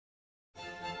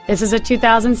This is a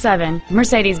 2007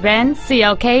 Mercedes-Benz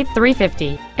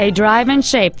CLK350, a drive and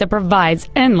shape that provides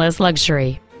endless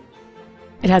luxury.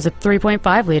 It has a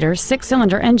 3.5-liter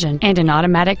six-cylinder engine and an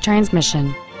automatic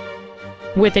transmission.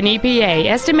 With an EPA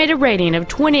estimated rating of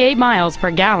 28 miles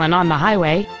per gallon on the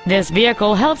highway, this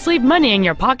vehicle helps leave money in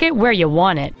your pocket where you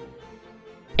want it.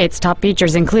 Its top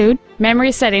features include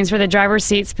memory settings for the driver's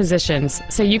seat's positions,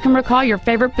 so you can recall your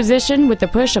favorite position with the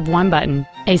push of one button,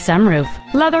 a sunroof,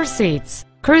 leather seats,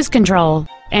 cruise control,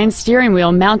 and steering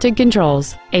wheel mounted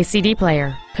controls, a CD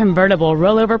player, convertible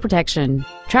rollover protection,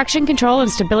 traction control and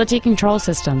stability control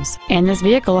systems, and this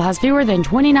vehicle has fewer than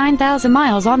 29,000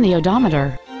 miles on the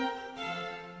odometer.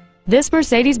 This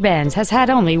Mercedes-Benz has had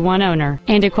only one owner,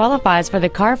 and it qualifies for the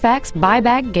Carfax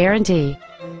buyback guarantee.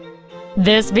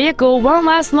 This vehicle won't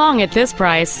last long at this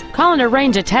price. Call and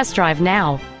arrange a test drive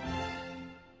now.